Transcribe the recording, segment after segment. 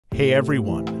Hey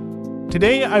everyone!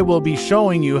 Today I will be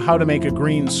showing you how to make a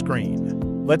green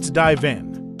screen. Let's dive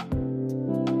in.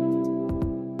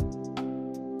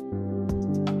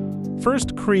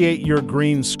 First, create your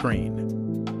green screen.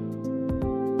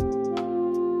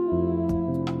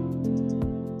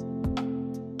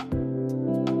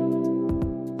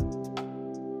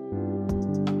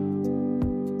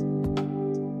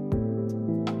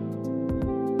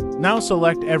 Now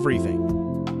select everything.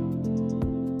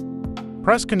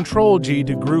 Press Ctrl-G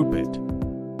to group it.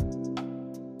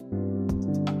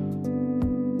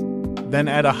 Then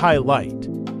add a highlight.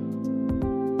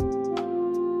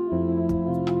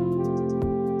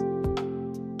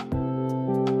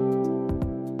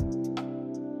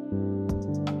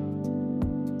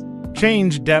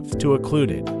 Change depth to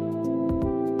occluded.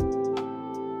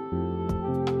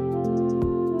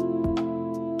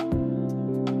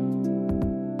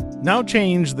 Now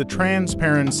change the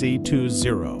transparency to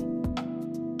 0.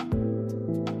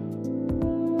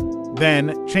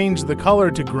 Then change the color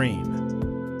to green.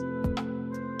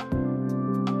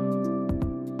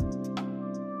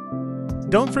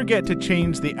 Don't forget to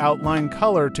change the outline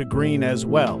color to green as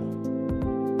well.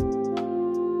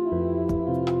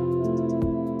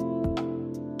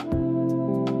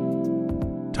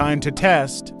 Time to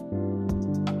test.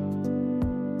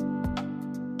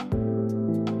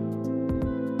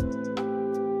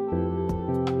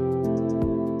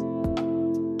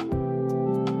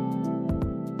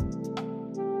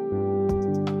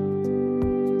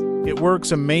 It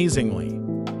works amazingly.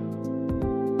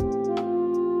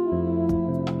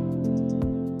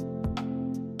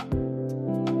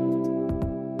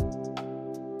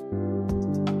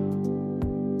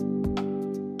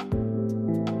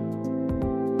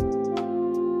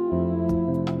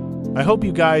 I hope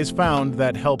you guys found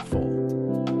that helpful.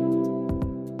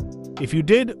 If you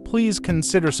did, please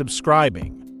consider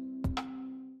subscribing.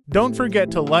 Don't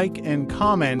forget to like and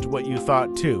comment what you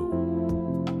thought too.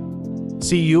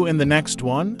 See you in the next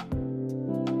one.